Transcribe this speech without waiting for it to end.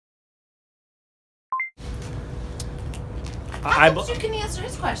You can answer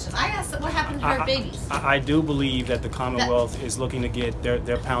his question. I asked what happened to her babies. I do believe that the Commonwealth is looking to get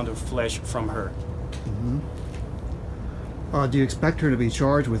their pound of flesh from her. Do you expect her to be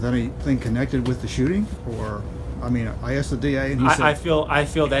charged with anything connected with the shooting? Or, I mean, I asked the DA and he said... I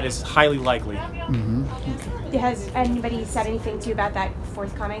feel that is highly likely. Okay. Has anybody said anything to you about that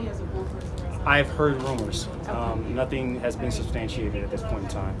forthcoming? I've heard rumors. Nothing has been substantiated at this point in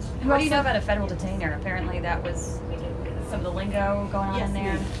time. What do you know about a federal detainer? Apparently that was some of the lingo going on in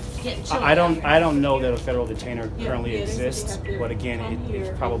there. I don't know that a federal detainer currently exists, but again,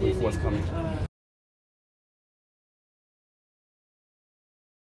 it's probably forthcoming.